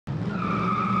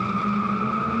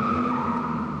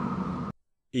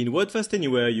In WordFast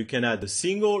Anywhere, you can add a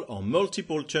single or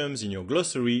multiple terms in your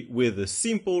glossary with a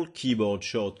simple keyboard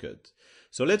shortcut.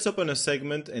 So let's open a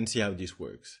segment and see how this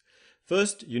works.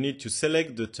 First, you need to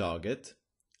select the target,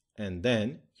 and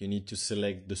then you need to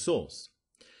select the source.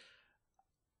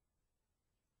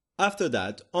 After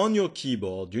that, on your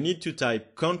keyboard, you need to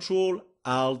type Ctrl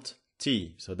Alt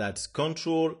T. So that's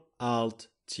Ctrl Alt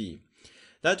T.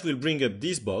 That will bring up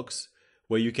this box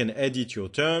where you can edit your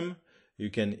term. You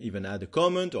can even add a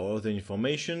comment or other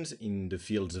information in the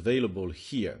fields available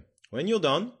here. When you're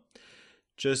done,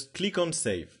 just click on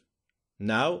Save.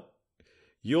 Now,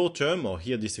 your term, or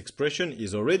here this expression,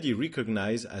 is already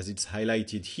recognized as it's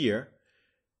highlighted here.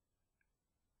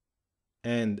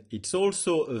 And it's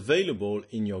also available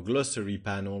in your glossary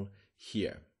panel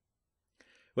here.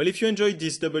 Well, if you enjoyed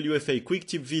this WFA quick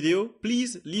tip video,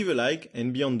 please leave a like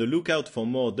and be on the lookout for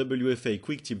more WFA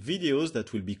quick tip videos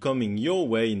that will be coming your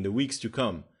way in the weeks to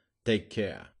come. Take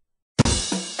care.